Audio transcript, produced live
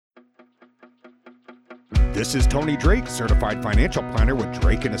This is Tony Drake, Certified Financial Planner with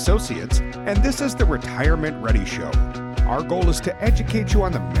Drake & Associates, and this is the Retirement Ready Show. Our goal is to educate you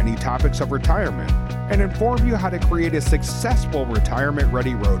on the many topics of retirement and inform you how to create a successful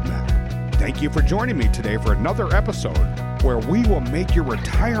retirement-ready roadmap. Thank you for joining me today for another episode where we will make your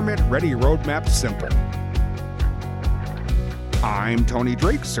retirement-ready roadmap simple. I'm Tony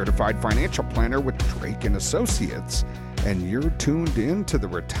Drake, Certified Financial Planner with Drake & Associates, and you're tuned in to the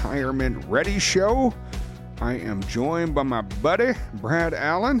Retirement Ready Show. I am joined by my buddy, Brad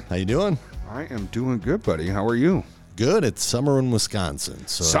Allen. How you doing? I am doing good, buddy. How are you? Good. It's summer in Wisconsin.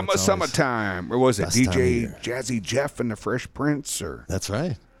 So summertime. Or was it DJ Jazzy Jeff and the Fresh Prince? Or that's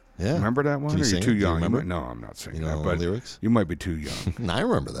right. Yeah. Remember that one? Or you're too young? No, I'm not singing you know that. But lyrics? You might be too young. I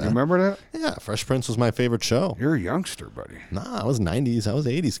remember that. You remember that? Yeah. Fresh Prince was my favorite show. You're a youngster, buddy. Nah, I was 90s. I was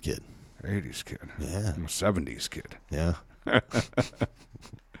 80s kid. 80s kid. Yeah. I'm a 70s kid. Yeah.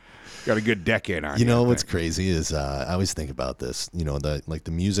 Got a good decade on you. You know what's crazy is I always think about this. You know,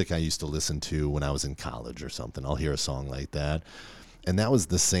 the music I used to listen to when I was in college or something. I'll hear a song like that. And that was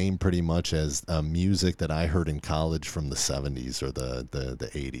the same pretty much as music that I heard in college from the 70s or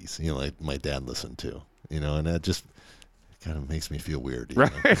the 80s, you know, like my dad listened to, you know, and that just kind of makes me feel weird. You know?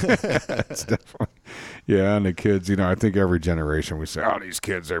 It's definitely, yeah, and the kids, you know, I think every generation we say, oh, these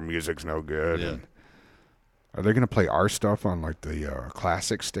kids, their music's no good. Yeah. And are they going to play our stuff on like the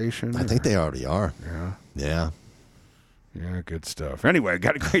classic station? I think they already are. Yeah. Yeah. Yeah, good stuff. Anyway, I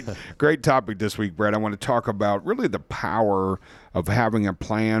got a great topic this week, Brett. I want to talk about really the power of having a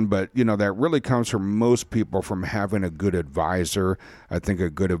plan, but, you know, that really comes from most people from having a good advisor. I think a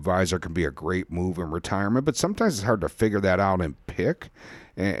good advisor can be a great move in retirement, but sometimes it's hard to figure that out and pick.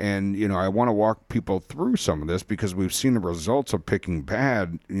 And you know, I want to walk people through some of this because we've seen the results of picking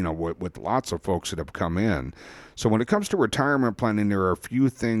bad, you know, with lots of folks that have come in. So when it comes to retirement planning, there are a few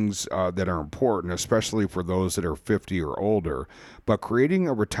things that are important, especially for those that are 50 or older. But creating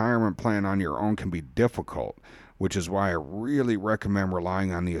a retirement plan on your own can be difficult, which is why I really recommend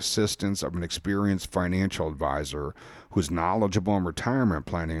relying on the assistance of an experienced financial advisor who's knowledgeable in retirement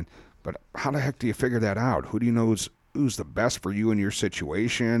planning. But how the heck do you figure that out? Who do you know who's the best for you in your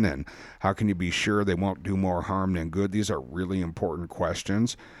situation, and how can you be sure they won't do more harm than good? These are really important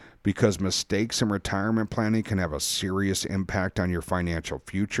questions because mistakes in retirement planning can have a serious impact on your financial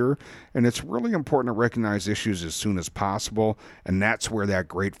future, and it's really important to recognize issues as soon as possible, and that's where that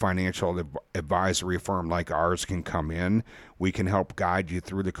great financial advisory firm like ours can come in. We can help guide you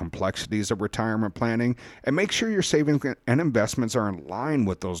through the complexities of retirement planning and make sure your savings and investments are in line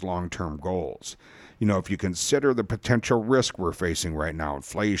with those long-term goals. You know, if you consider the potential risk we're facing right now,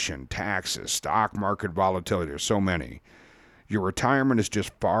 inflation, taxes, stock market volatility, there's so many. Your retirement is just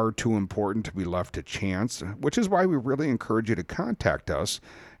far too important to be left to chance, which is why we really encourage you to contact us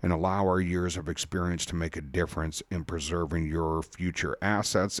and allow our years of experience to make a difference in preserving your future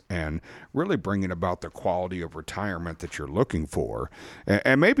assets and really bringing about the quality of retirement that you're looking for.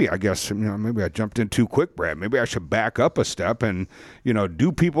 And maybe, I guess, you know, maybe I jumped in too quick, Brad. Maybe I should back up a step and, you know,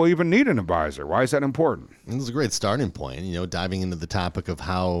 do people even need an advisor? Why is that important? This is a great starting point, you know, diving into the topic of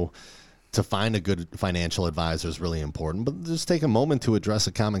how to find a good financial advisor is really important, but just take a moment to address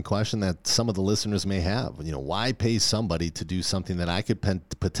a common question that some of the listeners may have. You know, why pay somebody to do something that I could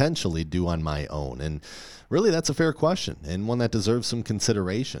potentially do on my own? And really, that's a fair question and one that deserves some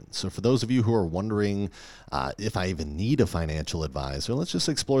consideration. So for those of you who are wondering if I even need a financial advisor, let's just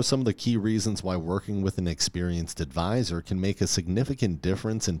explore some of the key reasons why working with an experienced advisor can make a significant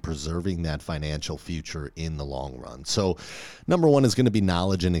difference in preserving that financial future in the long run. So number one is going to be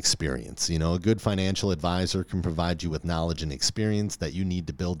knowledge and experience. You know, a good financial advisor can provide you with knowledge and experience that you need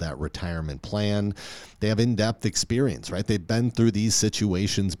to build that retirement plan. They have in-depth experience, right? They've been through these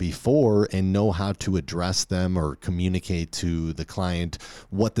situations before and know how to address them or communicate to the client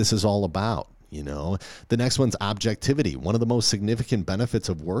what this is all about. You know, the next one's objectivity. One of the most significant benefits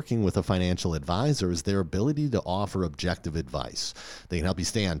of working with a financial advisor is their ability to offer objective advice. They can help you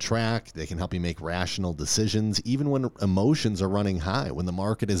stay on track. They can help you make rational decisions, even when emotions are running high, when the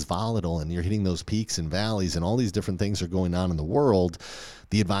market is volatile and you're hitting those peaks and valleys and all these different things are going on in the world.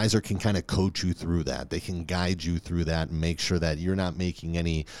 The advisor can kind of coach you through that. They can guide you through that and make sure that you're not making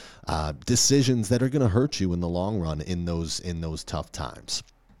any decisions that are going to hurt you in the long run in those tough times.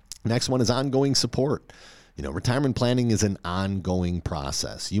 Next one is ongoing support. Retirement planning is an ongoing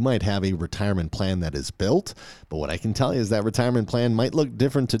process. You might have a retirement plan that is built, but what I can tell you is that retirement plan might look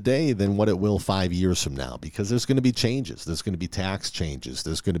different today than what it will 5 years from now, because there's going to be changes. There's going to be tax changes.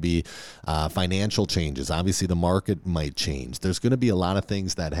 There's going to be financial changes. Obviously, the market might change. There's going to be a lot of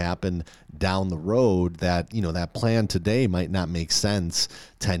things that happen down the road that, that plan today might not make sense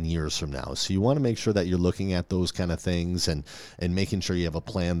 10 years from now. So you want to make sure that you're looking at those kind of things and making sure you have a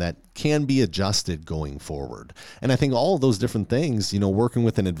plan that can be adjusted going forward. And I think all of those different things, working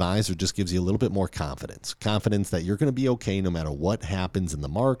with an advisor just gives you a little bit more confidence that you're going to be okay no matter what happens in the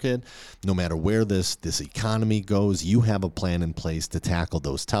market, no matter where this economy goes. You have a plan in place to tackle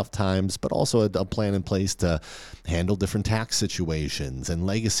those tough times, but also a plan in place to handle different tax situations and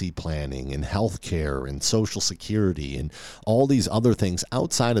legacy planning and healthcare and Social Security and all these other things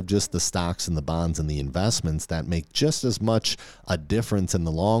outside of just the stocks and the bonds and the investments that make just as much a difference in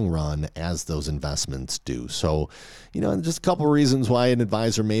the long run as those investments do. So, just a couple of reasons why an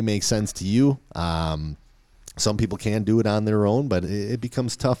advisor may make sense to you. Some people can do it on their own, but it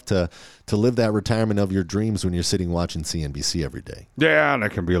becomes tough to live that retirement of your dreams when you're sitting watching CNBC every day. Yeah, and it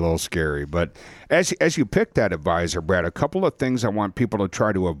can be a little scary. But as you pick that advisor, Brad, a couple of things I want people to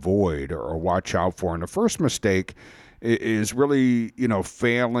try to avoid or watch out for. And the first mistake is really,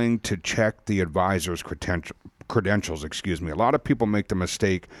 failing to check the advisor's credentials. A lot of people make the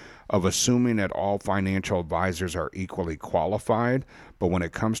mistake of assuming that all financial advisors are equally qualified. But when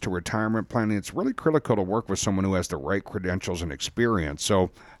it comes to retirement planning, it's really critical to work with someone who has the right credentials and experience.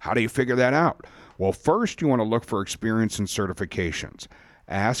 So how do you figure that out? Well, first, you want to look for experience and certifications.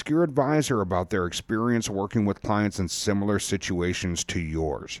 Ask your advisor about their experience working with clients in similar situations to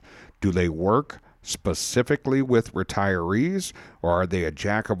yours. Do they work specifically with retirees, or are they a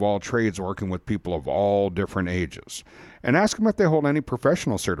jack of all trades working with people of all different ages? And ask them if they hold any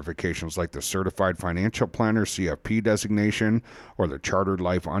professional certifications like the Certified Financial Planner CFP designation or the Chartered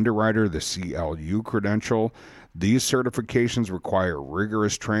Life Underwriter, the CLU credential. These certifications require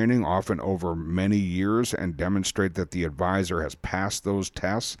rigorous training, often over many years, and demonstrate that the advisor has passed those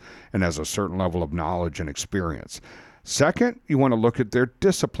tests and has a certain level of knowledge and experience. Second, you want to look at their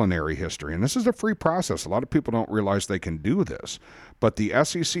disciplinary history. And this is a free process. A lot of people don't realize they can do this. But the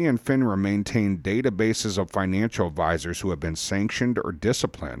SEC and FINRA maintain databases of financial advisors who have been sanctioned or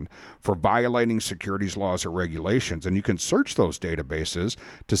disciplined for violating securities laws or regulations. And you can search those databases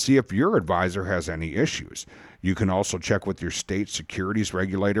to see if your advisor has any issues. You can also check with your state securities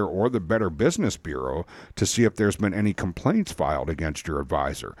regulator or the Better Business Bureau to see if there's been any complaints filed against your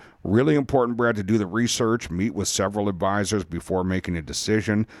advisor. Really important, Brad, to do the research, meet with several advisors before making a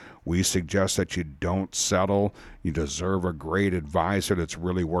decision. We suggest that you don't settle. You deserve a great advisor that's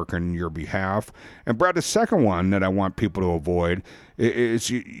really working on your behalf. And Brad, the second one that I want people to avoid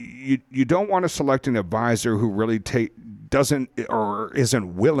is you don't want to select an advisor who really doesn't or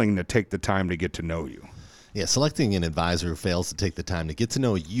isn't willing to take the time to get to know you. Yeah, selecting an advisor who fails to take the time to get to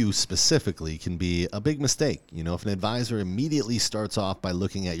know you specifically can be a big mistake. If an advisor immediately starts off by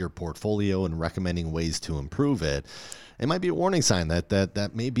looking at your portfolio and recommending ways to improve it, it might be a warning sign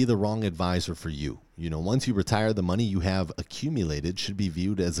that may be the wrong advisor for you. Once you retire, the money you have accumulated should be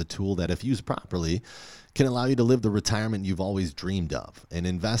viewed as a tool that, if used properly, can allow you to live the retirement you've always dreamed of. And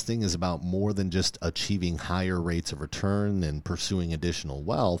investing is about more than just achieving higher rates of return and pursuing additional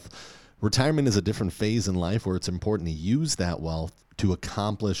wealth. Retirement is a different phase in life where it's important to use that wealth to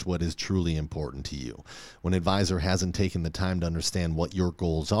accomplish what is truly important to you. When an advisor hasn't taken the time to understand what your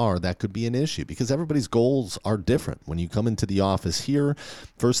goals are, that could be an issue because everybody's goals are different. When you come into the office here,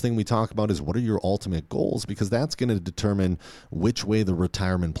 first thing we talk about is what are your ultimate goals, because that's going to determine which way the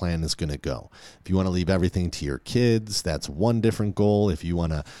retirement plan is going to go. If you want to leave everything to your kids, that's one different goal. If you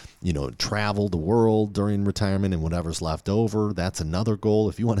want to, travel the world during retirement and whatever's left over, that's another goal.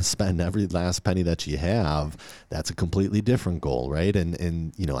 If you want to spend every last penny that you have, that's a completely different goal, right?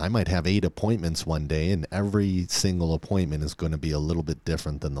 And I might have 8 appointments one day, and every single appointment is going to be a little bit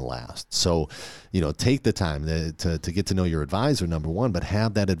different than the last. So, take the time to get to know your advisor, number one, but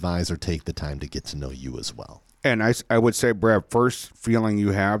have that advisor take the time to get to know you as well. And I would say, Brad, first feeling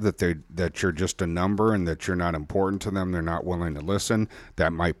you have that you're just a number and that you're not important to them, they're not willing to listen,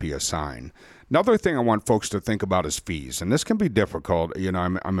 that might be a sign. Another thing I want folks to think about is fees, and this can be difficult.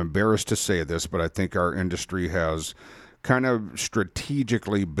 I'm embarrassed to say this, but I think our industry has kind of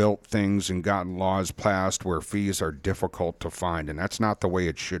strategically built things and gotten laws passed where fees are difficult to find, and that's not the way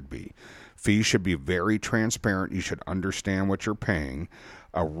it should be. Fees should be very transparent. You should understand what you're paying.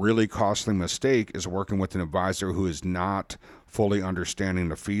 A really costly mistake is working with an advisor who is not fully understanding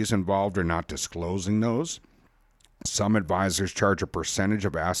the fees involved or not disclosing those. Some advisors charge a percentage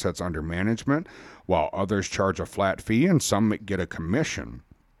of assets under management, while others charge a flat fee, and some get a commission.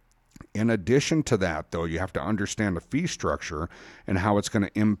 In addition to that, though, you have to understand the fee structure and how it's going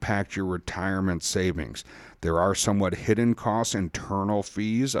to impact your retirement savings. There are somewhat hidden costs, internal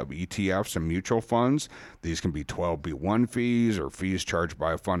fees of ETFs and mutual funds. These can be 12b1 fees or fees charged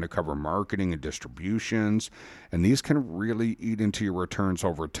by a fund to cover marketing and distributions, and these can really eat into your returns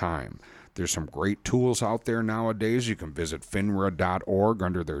over time. There's some great tools out there nowadays. You can visit finra.org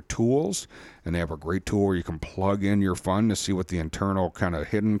under their tools, and they have a great tool where you can plug in your fund to see what the internal kind of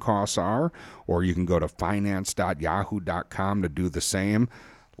hidden costs are, or you can go to finance.yahoo.com to do the same.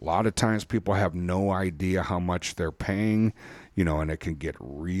 A lot of times people have no idea how much they're paying, and it can get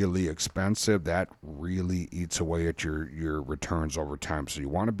really expensive. That really eats away at your returns over time. So you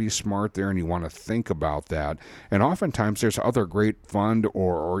want to be smart there, and you want to think about that. And oftentimes there's other great fund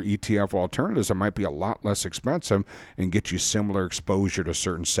or ETF alternatives that might be a lot less expensive and get you similar exposure to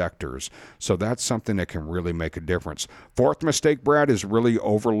certain sectors. So that's something that can really make a difference. Fourth mistake, Brad, is really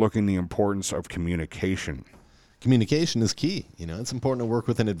overlooking the importance of communication. Communication is key. It's important to work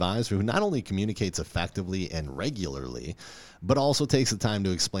with an advisor who not only communicates effectively and regularly, but also takes the time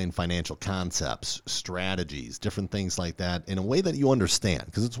to explain financial concepts, strategies, different things like that in a way that you understand.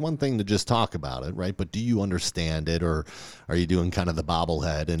 Because it's one thing to just talk about it, right? But do you understand it, or are you doing kind of the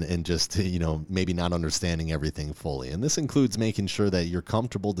bobblehead and just, maybe not understanding everything fully? And this includes making sure that you're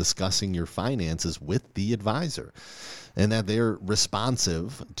comfortable discussing your finances with the advisor, and that they're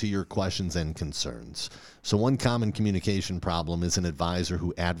responsive to your questions and concerns. So one common communication problem is an advisor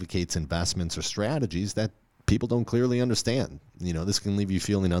who advocates investments or strategies that people don't clearly understand. This can leave you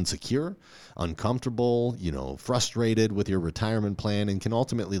feeling insecure, uncomfortable, frustrated with your retirement plan, and can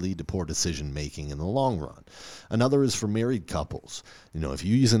ultimately lead to poor decision making in the long run. Another is for married couples. If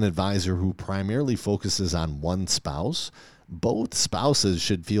you use an advisor who primarily focuses on one spouse, both spouses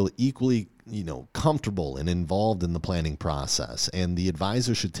should feel equally comfortable and involved in the planning process. And the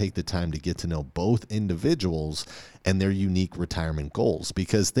advisor should take the time to get to know both individuals and their unique retirement goals,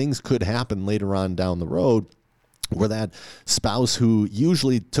 because things could happen later on down the road where that spouse who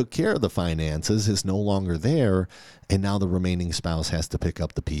usually took care of the finances is no longer there, and now the remaining spouse has to pick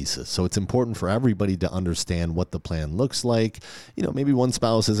up the pieces. So it's important for everybody to understand what the plan looks like. Maybe one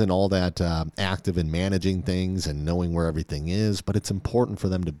spouse isn't all that active in managing things and knowing where everything is, but it's important for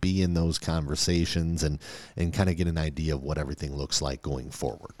them to be in those conversations and kind of get an idea of what everything looks like going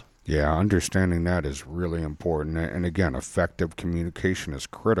forward. Yeah, understanding that is really important. And again, effective communication is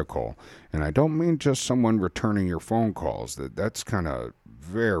critical. And I don't mean just someone returning your phone calls. That's kind of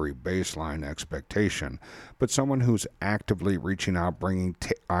very baseline expectation. But someone who's actively reaching out, bringing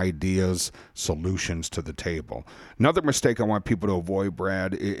ideas, solutions to the table. Another mistake I want people to avoid,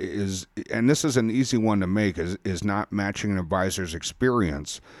 Brad, is, and this is an easy one to make, is not matching an advisor's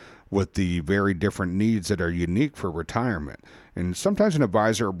experience with the very different needs that are unique for retirement. And sometimes an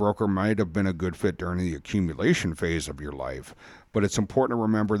advisor or broker might have been a good fit during the accumulation phase of your life, but it's important to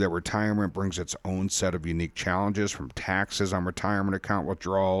remember that retirement brings its own set of unique challenges, from taxes on retirement account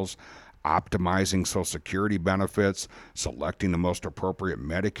withdrawals, optimizing Social Security benefits, selecting the most appropriate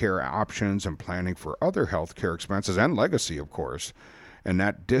Medicare options, and planning for other health care expenses and legacy, of course. And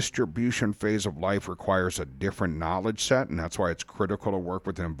that distribution phase of life requires a different knowledge set, and that's why it's critical to work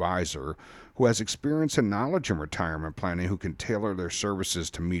with an advisor who has experience and knowledge in retirement planning, who can tailor their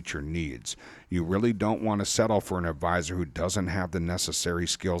services to meet your needs. You really don't want to settle for an advisor who doesn't have the necessary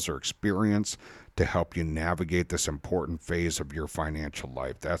skills or experience to help you navigate this important phase of your financial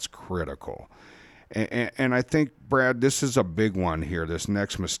life. That's critical. And I think, Brad, this is a big one here. This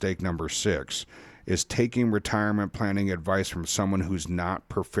next mistake, number 6, is taking retirement planning advice from someone who's not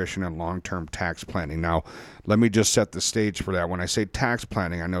proficient in long-term tax planning. Now, let me just set the stage for that. When I say tax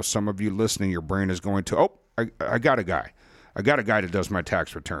planning, I know some of you listening, your brain is going to, I got a guy. I got a guy that does my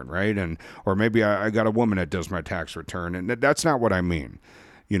tax return, right? Or maybe I got a woman that does my tax return. And that's not what I mean.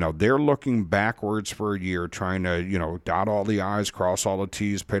 They're looking backwards for a year, trying to, dot all the I's, cross all the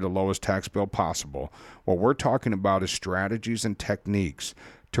T's, pay the lowest tax bill possible. What we're talking about is strategies and techniques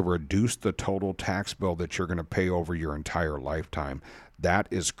to reduce the total tax bill that you're going to pay over your entire lifetime. That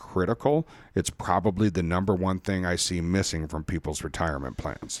is critical. It's probably the number one thing I see missing from people's retirement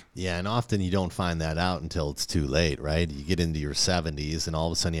plans. Yeah, and often you don't find that out until it's too late, right? You get into your 70s, and all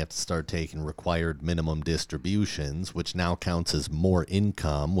of a sudden you have to start taking required minimum distributions, which now counts as more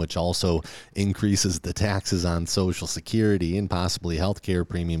income, which also increases the taxes on Social Security, and possibly healthcare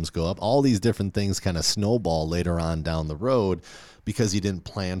premiums go up. All these different things kind of snowball later on down the road. because you didn't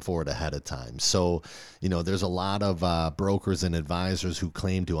plan for it ahead of time. So, there's a lot of brokers and advisors who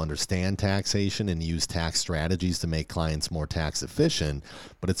claim to understand taxation and use tax strategies to make clients more tax efficient,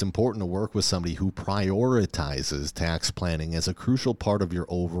 but it's important to work with somebody who prioritizes tax planning as a crucial part of your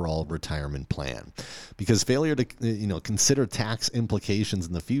overall retirement plan, because failure to consider tax implications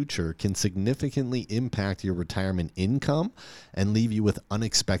in the future can significantly impact your retirement income and leave you with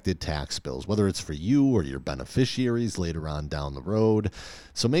unexpected tax bills, whether it's for you or your beneficiaries later on down the road.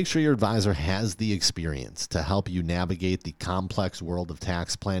 So make sure your advisor has the experience to help you navigate the complex world of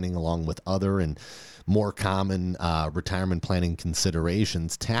tax planning along with other and more common retirement planning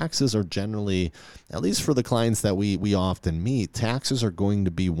considerations. Taxes are generally, at least for the clients that we often meet, taxes are going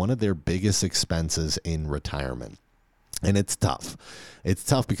to be one of their biggest expenses in retirement. And it's tough. It's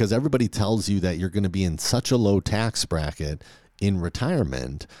tough because everybody tells you that you're going to be in such a low tax bracket in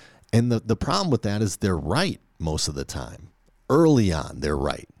retirement. And the problem with that is they're right most of the time. Early on, they're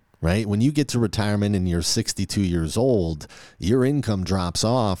right? When you get to retirement and you're 62 years old, your income drops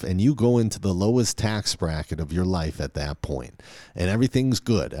off and you go into the lowest tax bracket of your life at that point. And everything's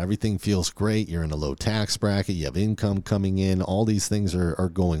good. Everything feels great. You're in a low tax bracket. You have income coming in. All these things are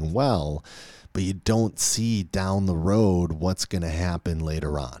going well, but you don't see down the road what's going to happen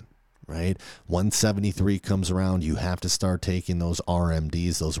later on. 173 comes around, you have to start taking those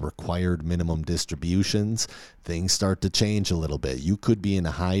RMDs, those required minimum distributions. Things start to change a little bit. You could be in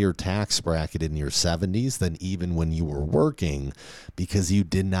a higher tax bracket in your 70s than even when you were working because you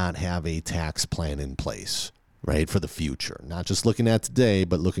did not have a tax plan in place. For the future, not just looking at today,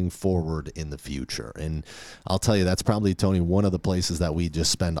 but looking forward in the future. And I'll tell you, that's probably, Tony, one of the places that we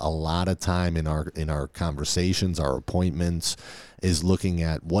just spend a lot of time in our conversations, our appointments, is looking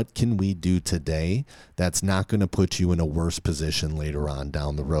at what can we do today that's not going to put you in a worse position later on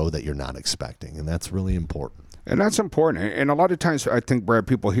down the road that you're not expecting. And that's really important. And that's important. And a lot of times I think, Brad,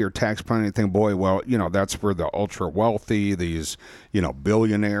 people hear tax planning and think, boy, well, that's for the ultra wealthy, these,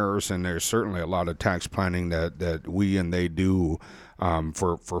 billionaires. And there's certainly a lot of tax planning that we and they do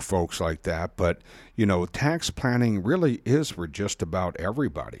for folks like that. But, tax planning really is for just about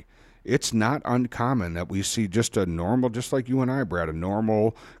everybody. It's not uncommon that we see just a normal, just like you and I, Brad, a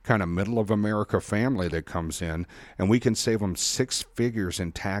normal kind of middle of America family that comes in and we can save them 6 figures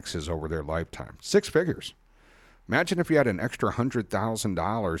in taxes over their lifetime. 6 figures. Imagine if you had an extra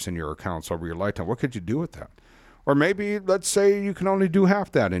 $100,000 in your accounts over your lifetime. What could you do with that? Or maybe, let's say you can only do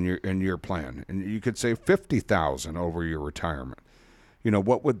half that in your plan, and you could save $50,000 over your retirement.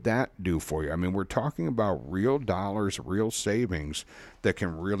 What would that do for you? I mean, we're talking about real dollars, real savings that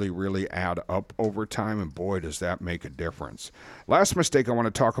can really, really add up over time, and boy, does that make a difference. Last mistake I want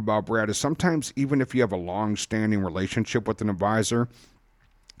to talk about, Brad, is sometimes even if you have a long-standing relationship with an advisor,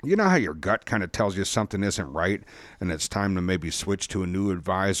 you know how your gut kind of tells you something isn't right and it's time to maybe switch to a new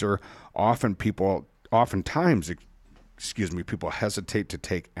advisor? Oftentimes, people hesitate to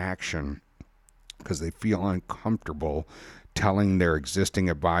take action because they feel uncomfortable telling their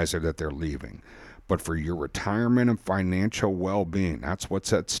existing advisor that they're leaving. But for your retirement and financial well-being, that's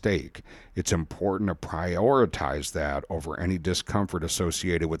what's at stake. It's important to prioritize that over any discomfort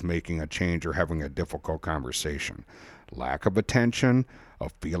associated with making a change or having a difficult conversation. Lack of attention, a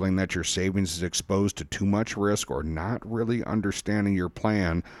feeling that your savings is exposed to too much risk, or not really understanding your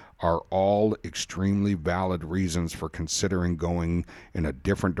plan are all extremely valid reasons for considering going in a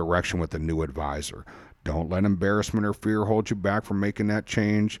different direction with a new advisor. Don't let embarrassment or fear hold you back from making that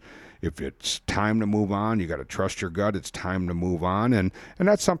change. If it's time to move on, you got to trust your gut. It's time to move on. And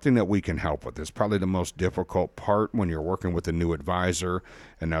that's something that we can help with. It's probably the most difficult part when you're working with a new advisor,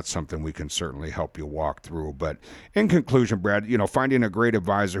 and that's something we can certainly help you walk through. But in conclusion, Brad, finding a great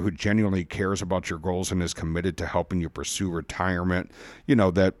advisor who genuinely cares about your goals and is committed to helping you pursue retirement,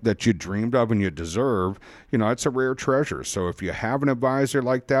 that you dreamed of and you deserve, it's a rare treasure. So if you have an advisor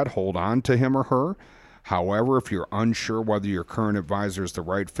like that, hold on to him or her. However, if you're unsure whether your current advisor is the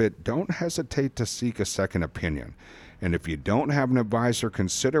right fit, don't hesitate to seek a second opinion. And if you don't have an advisor,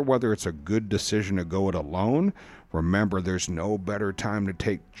 consider whether it's a good decision to go it alone. Remember, there's no better time to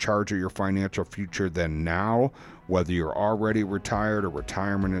take charge of your financial future than now. Whether you're already retired or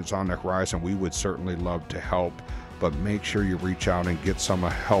retirement is on the horizon, we would certainly love to help. But make sure you reach out and get some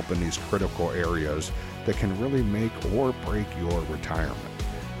help in these critical areas that can really make or break your retirement.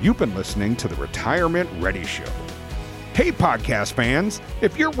 You've been listening to the Retirement Ready Show. Hey, podcast fans,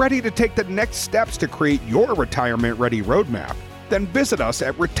 if you're ready to take the next steps to create your retirement ready roadmap, then visit us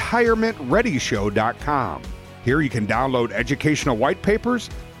at retirementreadyshow.com. Here you can download educational white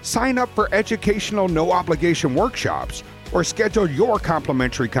papers, sign up for educational no-obligation workshops, or schedule your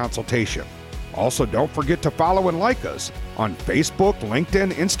complimentary consultation. Also, don't forget to follow and like us on Facebook,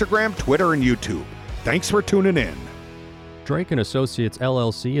 LinkedIn, Instagram, Twitter, and YouTube. Thanks for tuning in. Drake & Associates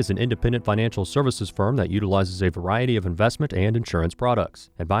LLC is an independent financial services firm that utilizes a variety of investment and insurance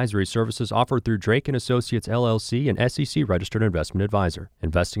products. Advisory services offered through Drake & Associates LLC, an SEC-registered investment advisor.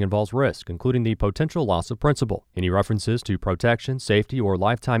 Investing involves risk, including the potential loss of principal. Any references to protection, safety, or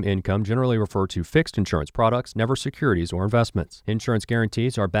lifetime income generally refer to fixed insurance products, never securities or investments. Insurance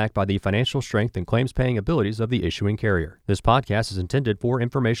guarantees are backed by the financial strength and claims-paying abilities of the issuing carrier. This podcast is intended for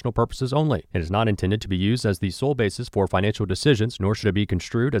informational purposes only. It is not intended to be used as the sole basis for financial decisions, nor should it be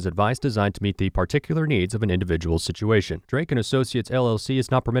construed as advice designed to meet the particular needs of an individual's situation. Drake & Associates LLC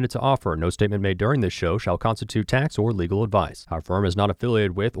is not permitted to offer. No statement made during this show shall constitute tax or legal advice. Our firm is not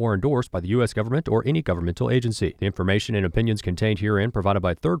affiliated with or endorsed by the U.S. government or any governmental agency. The information and opinions contained herein provided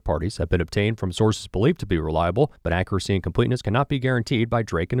by third parties have been obtained from sources believed to be reliable, but accuracy and completeness cannot be guaranteed by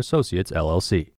Drake & Associates LLC.